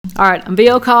All right, I'm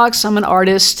V.O. Cox. I'm an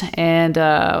artist, and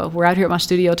we're out here at my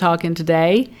studio talking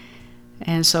today.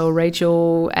 And so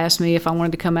Rachel asked me if I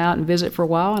wanted to come out and visit for a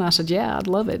while, and I said, yeah, I'd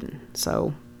love it.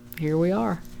 So here we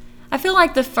are. I feel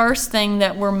like the first thing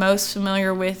that we're most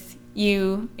familiar with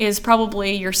you is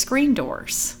probably your screen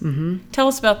doors. Mm-hmm. Tell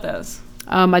us about those.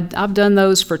 I've done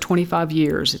those for 25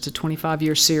 years. It's a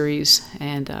 25-year series,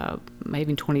 and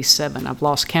maybe 27. I've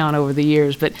lost count over the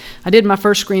years. But I did my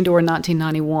first screen door in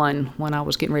 1991 when I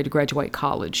was getting ready to graduate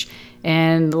college.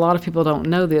 And a lot of people don't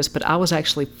know this, but I was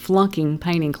actually flunking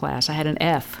painting class. I had an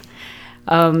F.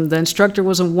 The instructor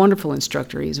was a wonderful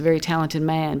instructor. He's a very talented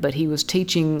man, but he was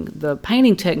teaching the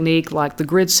painting technique like the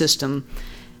grid system,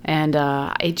 and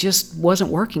it just wasn't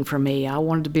working for me. I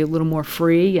wanted to be a little more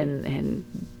free, and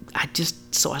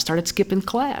so I started skipping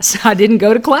class. I didn't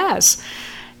go to class.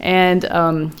 And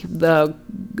a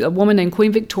woman named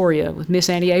Queen Victoria, with Miss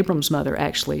Annie Abrams' mother,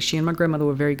 actually, she and my grandmother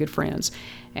were very good friends.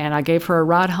 And I gave her a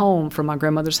ride home from my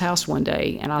grandmother's house one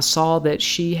day, and I saw that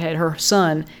her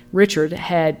son, Richard,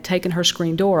 had taken her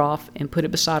screen door off and put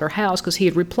it beside her house because he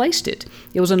had replaced it.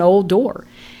 It was an old door.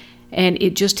 And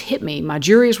it just hit me. My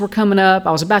juries were coming up.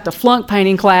 I was about to flunk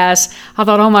painting class. I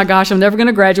thought, oh my gosh, I'm never going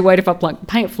to graduate if I flunk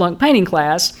painting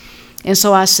class. And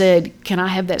so I said, can I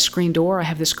have that screen door? I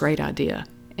have this great idea.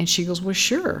 And she goes, well,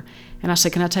 sure. And I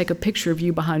said, can I take a picture of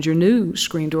you behind your new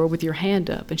screen door with your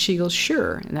hand up? And she goes,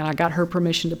 sure. And then I got her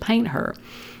permission to paint her.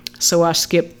 So I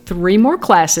skipped 3 more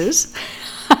classes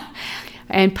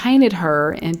and painted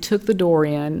her and took the door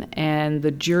in. And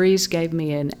the juries gave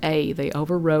me an A. They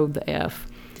overrode the F.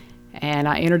 And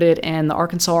I entered it in the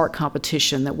Arkansas Art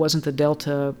Competition. That wasn't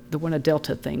there wasn't a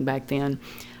Delta thing back then.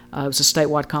 It was a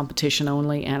statewide competition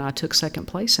only, and I took second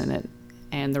place in it.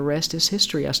 And the rest is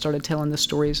history. I started telling the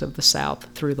stories of the South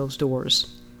through those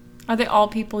doors. Are they all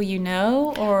people you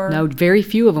know, or? No, very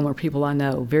few of them are people I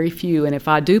know, very few. And if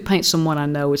I do paint someone I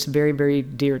know, it's very, very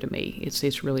dear to me.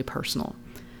 It's really personal.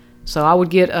 So I would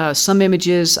get some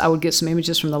images. I would get some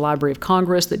images from the Library of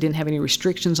Congress that didn't have any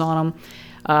restrictions on them.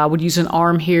 I would use an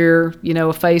arm here,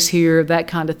 a face here, that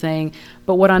kind of thing.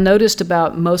 But what I noticed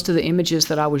about most of the images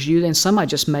that I was using, and some I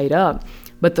just made up,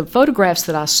 but the photographs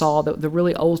that I saw, the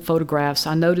really old photographs,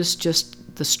 I noticed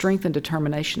just the strength and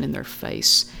determination in their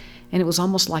face. And it was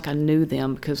almost like I knew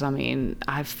them because,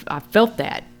 I felt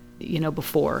that,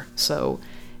 before. So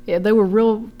yeah,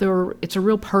 it's a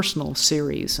real personal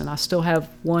series. And I still have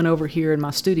one over here in my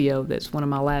studio that's one of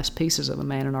my last pieces of A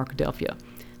Man in Arkadelphia.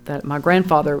 That my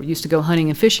grandfather used to go hunting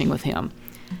and fishing with him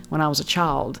when I was a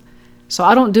child. So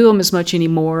I don't do them as much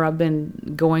anymore. I've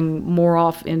been going more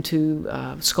off into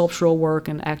sculptural work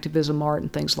and activism art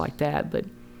and things like that. But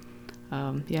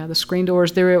the screen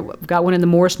doors, I've got one in the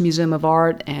Morris Museum of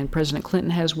Art, and President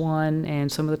Clinton has one,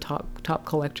 and some of the top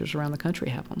collectors around the country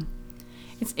have them.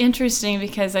 It's interesting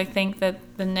because I think that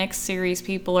the next series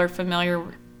people are familiar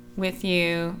with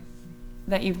you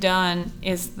that you've done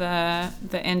is the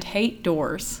End Hate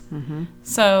doors. Mm-hmm.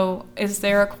 So is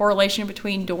there a correlation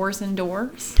between doors and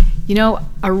doors?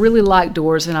 I really like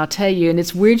doors, and I'll tell you, and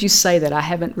it's weird you say that. I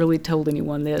haven't really told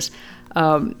anyone this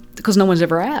because no one's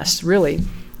ever asked, really.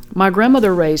 My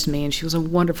grandmother raised me, and she was a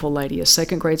wonderful lady, a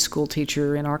second-grade school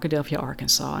teacher in Arkadelphia,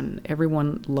 Arkansas, and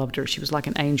everyone loved her. She was like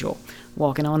an angel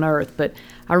walking on earth. But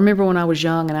I remember when I was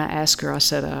young, and I asked her, I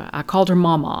said, I called her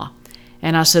Mama,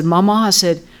 and I said, Mama,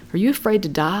 are you afraid to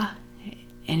die?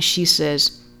 And she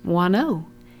says, why no?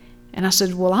 And I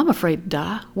said, well, I'm afraid to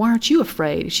die. Why aren't you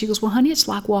afraid? She goes, well, honey, it's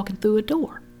like walking through a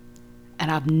door.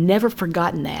 And I've never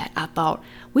forgotten that. I thought,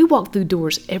 we walk through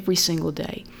doors every single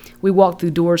day. We walk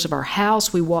through doors of our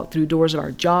house. We walk through doors of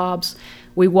our jobs.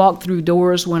 We walk through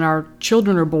doors when our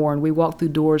children are born. We walk through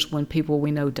doors when people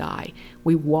we know die.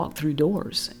 We walk through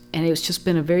doors. And it's just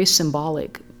been a very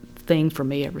symbolic thing for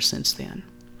me ever since then.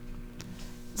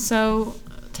 So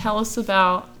tell us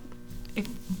about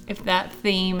if that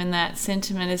theme and that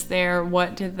sentiment is there,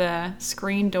 what do the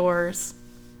screen doors,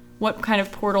 what kind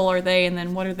of portal are they, and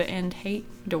then what are the End Hate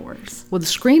doors? Well, the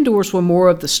screen doors were more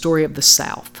of the story of the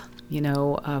South.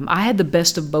 I had the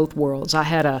best of both worlds. I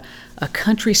had a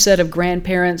country set of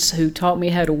grandparents who taught me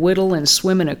how to whittle and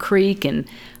swim in a creek, and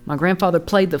my grandfather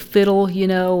played the fiddle,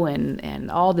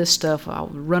 and all this stuff. I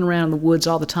would run around in the woods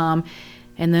all the time.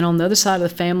 And then on the other side of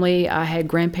the family, I had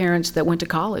grandparents that went to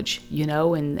college,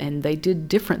 and they did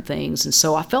different things. And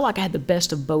so I felt like I had the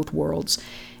best of both worlds.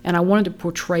 And I wanted to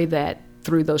portray that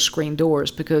through those screen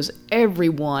doors because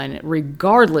everyone,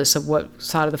 regardless of what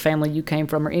side of the family you came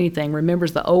from or anything,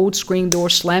 remembers the old screen door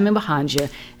slamming behind you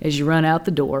as you run out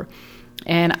the door.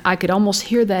 And I could almost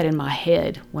hear that in my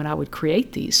head when I would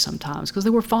create these sometimes because they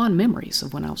were fond memories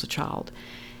of when I was a child.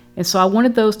 And so I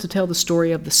wanted those to tell the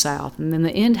story of the South. And then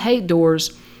the End Hate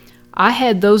doors, I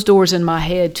had those doors in my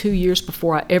head 2 years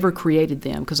before I ever created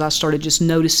them, because I started just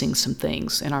noticing some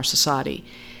things in our society.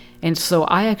 And so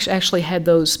I actually had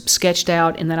those sketched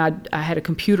out, and then I had a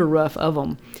computer rough of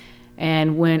them.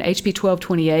 And when HB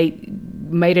 1228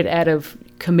 made it out of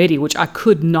committee, which I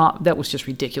could not, that was just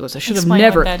ridiculous. I should have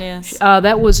never. What that is.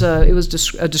 It was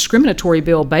a discriminatory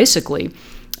bill, basically.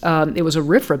 It was a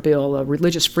RFRA bill, a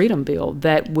religious freedom bill,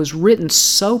 that was written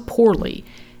so poorly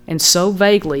and so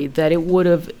vaguely that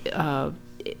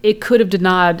it could have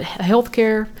denied health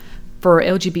care for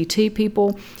LGBT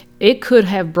people. It could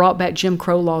have brought back Jim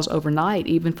Crow laws overnight,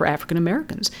 even for African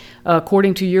Americans.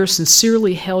 According to your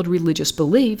sincerely held religious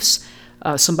beliefs,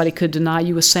 somebody could deny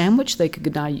you a sandwich, they could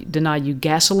deny you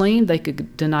gasoline, they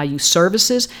could deny you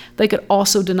services, they could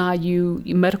also deny you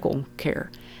medical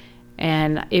care.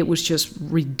 And it was just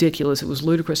ridiculous. It was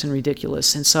ludicrous and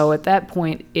ridiculous. And so at that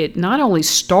point, it not only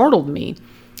startled me,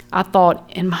 I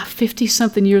thought in my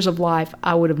 50-something years of life,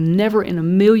 I would have never in a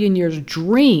million years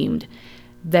dreamed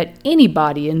that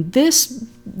anybody in this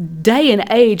day and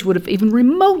age would have even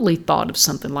remotely thought of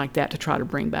something like that to try to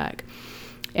bring back.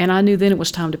 And I knew then it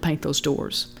was time to paint those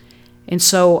doors. And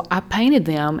so I painted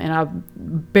them, and I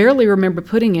barely remember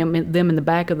putting them in the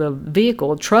back of the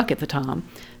vehicle, a truck at the time,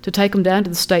 to take them down to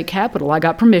the state capitol. I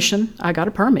got permission, I got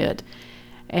a permit,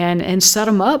 and set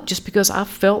them up just because I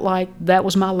felt like that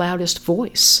was my loudest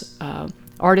voice.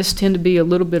 Artists tend to be a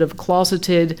little bit of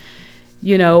closeted,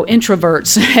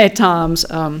 introverts at times,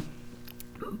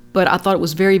 but I thought it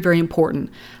was very, very important.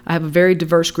 I have a very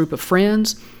diverse group of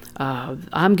friends.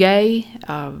 I'm gay.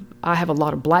 I have a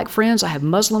lot of black friends. I have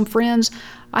Muslim friends.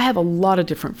 I have a lot of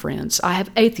different friends. I have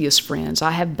atheist friends.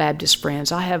 I have Baptist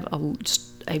friends. I have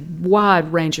just a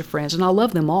wide range of friends, and I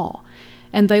love them all,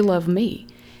 and they love me.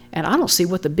 And I don't see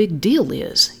what the big deal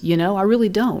is, I really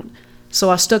don't. So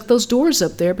I stuck those doors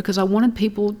up there because I wanted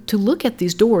people to look at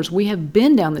these doors. We have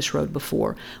been down this road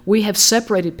before. We have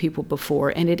separated people before,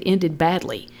 and it ended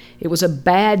badly. It was a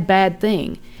bad, bad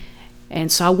thing.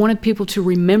 And so I wanted people to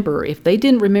remember. If they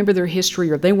didn't remember their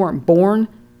history or they weren't born,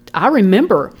 I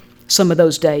remember some of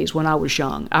those days when I was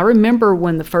young. I remember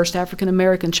when the first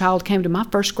African-American child came to my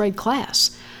first grade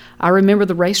class. I remember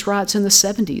the race riots in the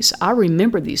 70s. I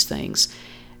remember these things.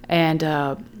 And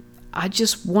I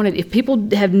just wanted,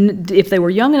 if they were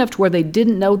young enough to where they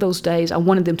didn't know those days, I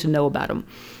wanted them to know about them.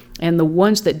 And the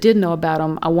ones that did know about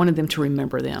them, I wanted them to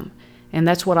remember them. And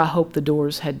that's what I hope the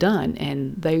doors had done.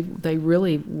 And they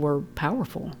really were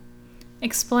powerful.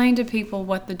 Explain to people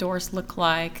what the doors look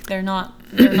like. They're not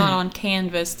on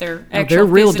canvas. They're actual they're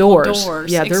real physical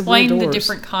doors. Yeah, they're Explain real doors. the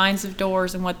different kinds of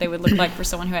doors and what they would look like for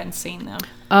someone who hadn't seen them.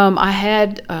 I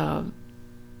had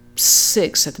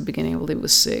 6 at the beginning. I believe it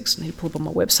was 6. I need to pull up on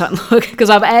my website and look, because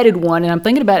I've added one, and I'm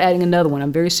thinking about adding another one.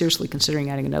 I'm very seriously considering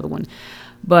adding another one.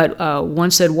 But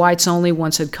one said whites only,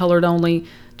 one said colored only,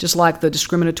 just like the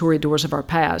discriminatory doors of our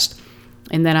past.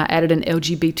 And then I added an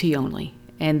LGBT only.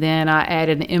 And then I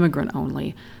added an immigrant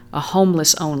only, a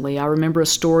homeless only. I remember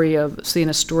seeing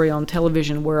a story on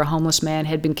television where a homeless man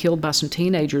had been killed by some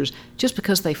teenagers just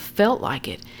because they felt like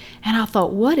it. And I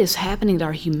thought, what is happening to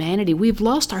our humanity? We've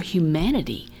lost our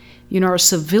humanity, our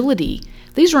civility.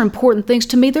 These are important things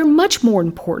to me. They're much more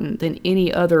important than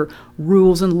any other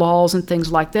rules and laws and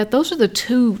things like that. Those are the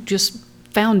two just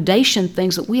foundation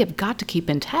things that we have got to keep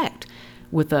intact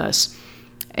with us.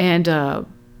 And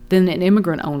then an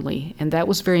immigrant only, and that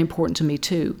was very important to me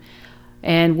too.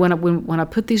 And when I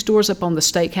put these doors up on the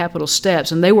state capitol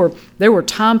steps, and they were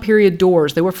time period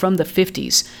doors, they were from the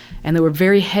 50s, and they were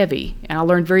very heavy, and I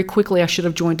learned very quickly I should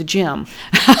have joined a gym.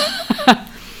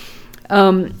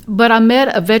 But I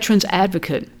met a veterans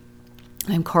advocate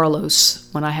named Carlos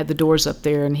when I had the doors up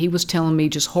there, and he was telling me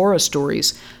just horror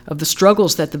stories of the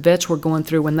struggles that the vets were going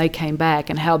through when they came back,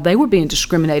 and how they were being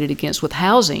discriminated against with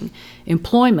housing,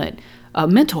 employment,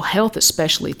 mental health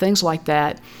especially, things like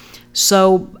that.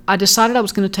 So I decided I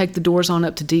was going to take the doors on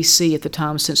up to D.C. at the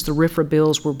time, since the RFRA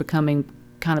bills were becoming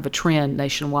kind of a trend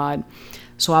nationwide.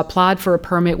 So I applied for a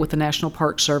permit with the National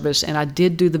Park Service, and I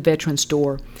did do the Veterans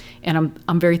Door, and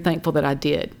I'm very thankful that I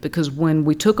did, because when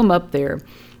we took them up there,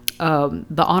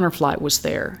 the honor flight was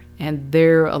there, and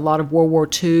there a lot of World War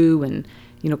II and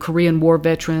Korean War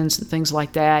veterans and things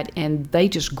like that, and they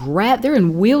just they're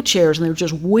in wheelchairs and they're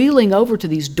just wheeling over to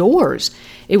these doors.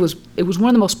 It was one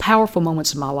of the most powerful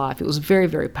moments of my life. It was very,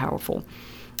 very powerful.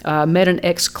 I met an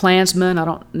ex-Klansman. I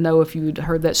don't know if you'd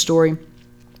heard that story.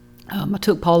 I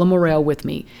took Paula Morrell with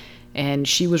me, and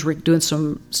she was doing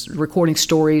some recording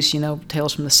stories,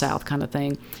 Tales from the South kind of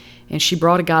thing. And she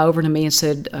brought a guy over to me and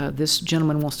said, this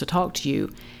gentleman wants to talk to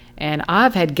you. And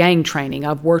I've had gang training.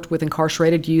 I've worked with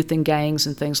incarcerated youth in gangs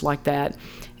and things like that.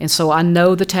 And so I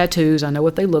know the tattoos. I know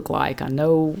what they look like. I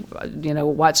know,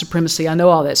 white supremacy. I know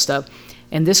all that stuff.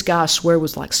 And this guy, I swear,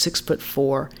 was like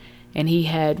 6'4", and he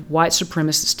had white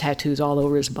supremacist tattoos all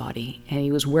over his body. And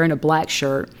he was wearing a black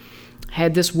shirt.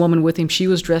 Had this woman with him. She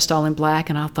was dressed all in black,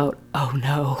 and I thought, oh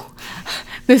no,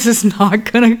 this is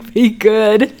not going to be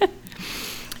good.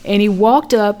 And he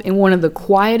walked up in one of the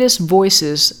quietest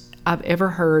voices I've ever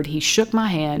heard. He shook my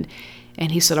hand,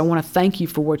 and he said, I want to thank you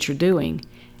for what you're doing.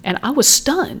 And I was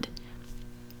stunned.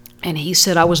 And he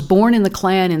said, I was born in the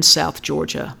Klan in South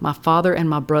Georgia. My father and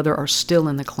my brother are still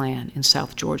in the Klan in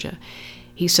South Georgia.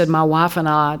 He said, my wife and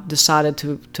I decided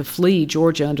to flee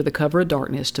Georgia under the cover of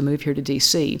darkness to move here to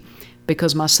D.C.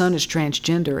 because my son is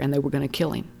transgender and they were going to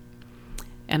kill him.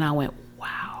 And I went,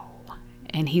 wow.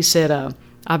 And he said,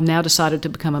 I've now decided to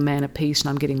become a man of peace,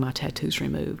 and I'm getting my tattoos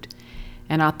removed.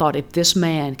 And I thought, if this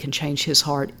man can change his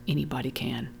heart, anybody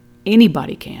can.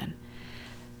 Anybody can.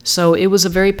 So it was a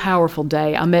very powerful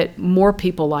day. I met more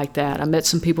people like that. I met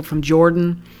some people from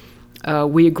Jordan.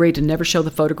 We agreed to never show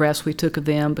the photographs we took of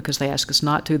them because they asked us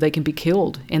not to. They can be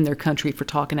killed in their country for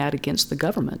talking out against the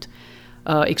government.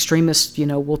 Extremists,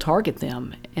 will target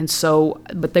them. And so,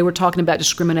 but they were talking about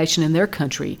discrimination in their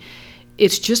country.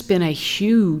 It's just been a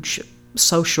huge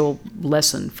social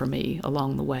lesson for me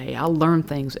along the way. I learn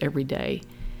things every day,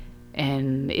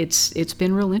 and it's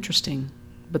been real interesting.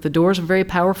 But the doors are very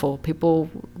powerful. People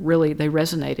really, they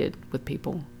resonated with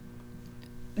people.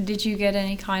 Did you get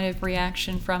any kind of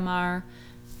reaction from our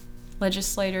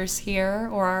legislators here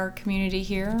or our community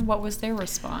here? What was their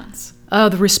response?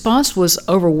 The response was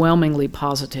overwhelmingly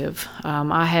positive.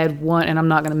 I had one, and I'm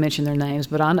not going to mention their names,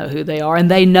 but I know who they are,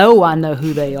 and they know I know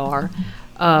who they are.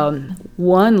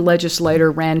 One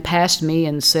legislator ran past me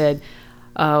and said,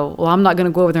 well, I'm not going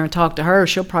to go over there and talk to her.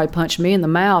 She'll probably punch me in the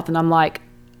mouth. And I'm like,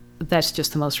 that's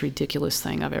just the most ridiculous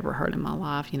thing I've ever heard in my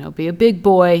life. Be a big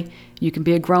boy. You can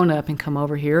be a grown-up and come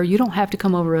over here. You don't have to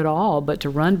come over at all, but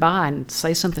to run by and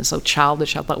say something so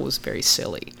childish, I thought was very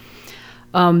silly.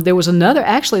 There was another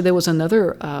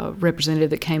representative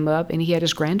that came up, and he had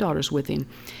his granddaughters with him.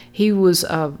 He was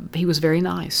very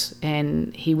nice,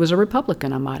 and he was a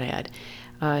Republican, I might add.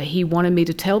 He wanted me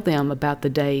to tell them about the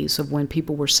days of when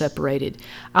people were separated.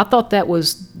 I thought that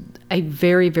was a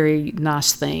very, very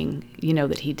nice thing,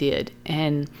 that he did.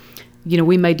 And,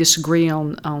 we may disagree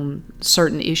on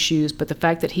certain issues, but the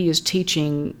fact that he is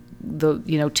teaching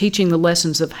the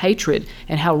lessons of hatred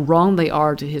and how wrong they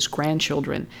are to his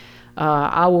grandchildren,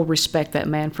 I will respect that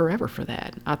man forever for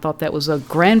that. I thought that was a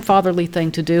grandfatherly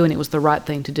thing to do, and it was the right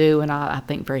thing to do, and I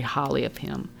think very highly of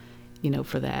him,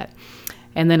 for that.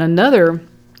 And then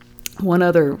one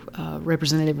other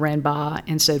representative ran by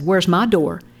and said, "Where's my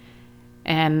door?"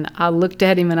 And I looked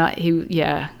at him, and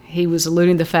he was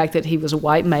alluding to the fact that he was a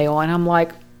white male, and I'm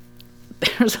like,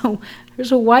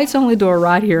 there's a whites only door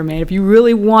right here, man. If you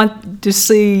really want to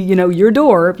see, your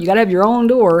door, you got to have your own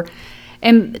door.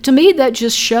 And to me, that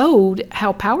just showed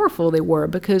how powerful they were,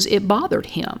 because it bothered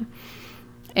him.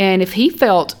 And if he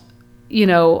felt,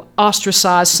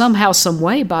 ostracized somehow, some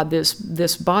way by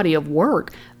this body of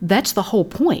work, that's the whole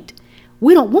point.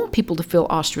 We don't want people to feel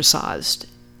ostracized.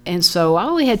 And so I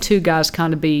only had two guys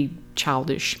kind of be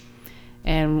childish,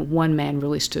 and one man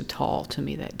really stood tall to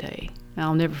me that day. And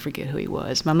I'll never forget who he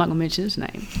was, but I'm not going to mention his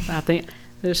name. I think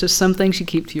there's just some things you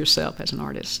keep to yourself as an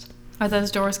artist. Are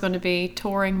those doors going to be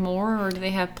touring more, or do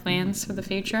they have plans for the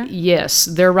future? Yes,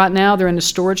 they're in a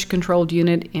storage-controlled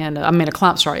unit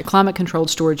a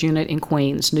climate-controlled storage unit in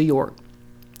Queens, New York.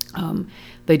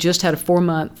 They just had a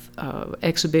 4-month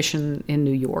exhibition in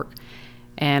New York.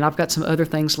 And I've got some other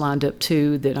things lined up,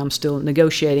 too, that I'm still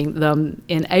negotiating.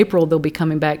 In April, they'll be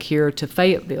coming back here to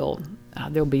Fayetteville.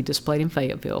 They'll be displayed in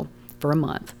Fayetteville for a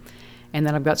month. And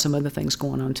then I've got some other things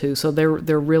going on, too. So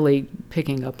they're really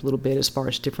picking up a little bit as far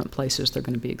as different places they're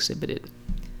going to be exhibited.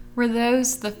 Were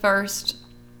those the first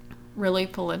really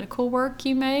political work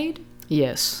you made?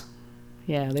 Yes.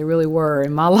 Yeah, they really were.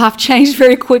 And my life changed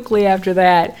very quickly after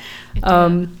that.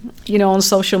 On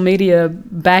social media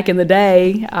back in the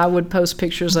day, I would post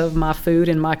pictures of my food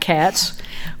and my cats,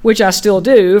 which I still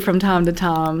do from time to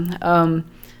time.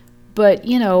 But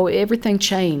everything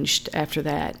changed after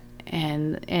that.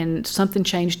 And something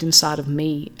changed inside of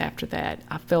me after that.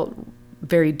 I felt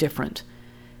very different.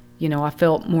 I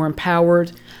felt more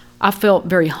empowered. I felt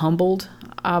very humbled.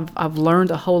 I've learned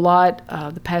a whole lot.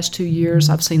 The past 2 years,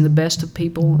 I've seen the best of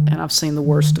people, and I've seen the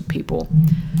worst of people.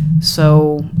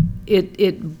 So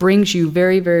it brings you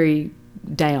very, very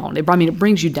down. It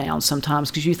brings you down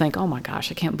sometimes, because you think, oh my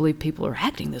gosh, I can't believe people are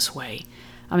acting this way.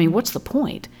 What's the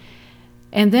point?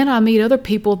 And then I meet other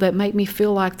people that make me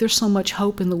feel like there's so much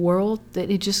hope in the world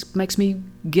that it just makes me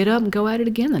get up and go at it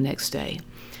again the next day.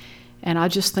 And I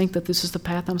just think that this is the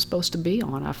path I'm supposed to be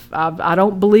on. I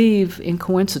don't believe in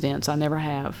coincidence. I never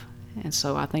have. And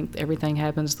so I think everything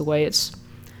happens the way it's,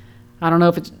 I don't know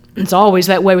if it's always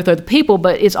that way with other people,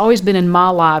 but it's always been in my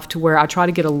life to where I try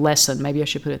to get a lesson, maybe I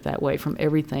should put it that way, from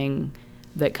everything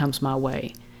that comes my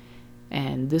way.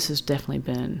 And this has definitely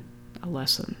been a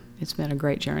lesson. It's been a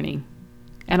great journey.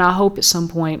 And I hope at some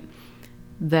point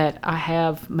that I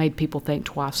have made people think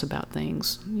twice about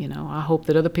things. You know, I hope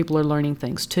that other people are learning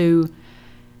things too.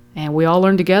 And we all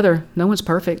learn together. No one's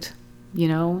perfect. You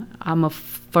know, I'm a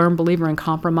firm believer in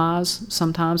compromise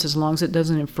sometimes, as long as it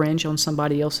doesn't infringe on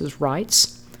somebody else's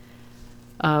rights.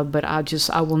 But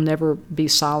I will never be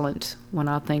silent when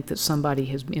I think that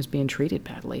somebody is being treated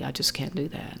badly. I just can't do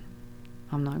that.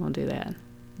 I'm not going to do that.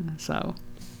 So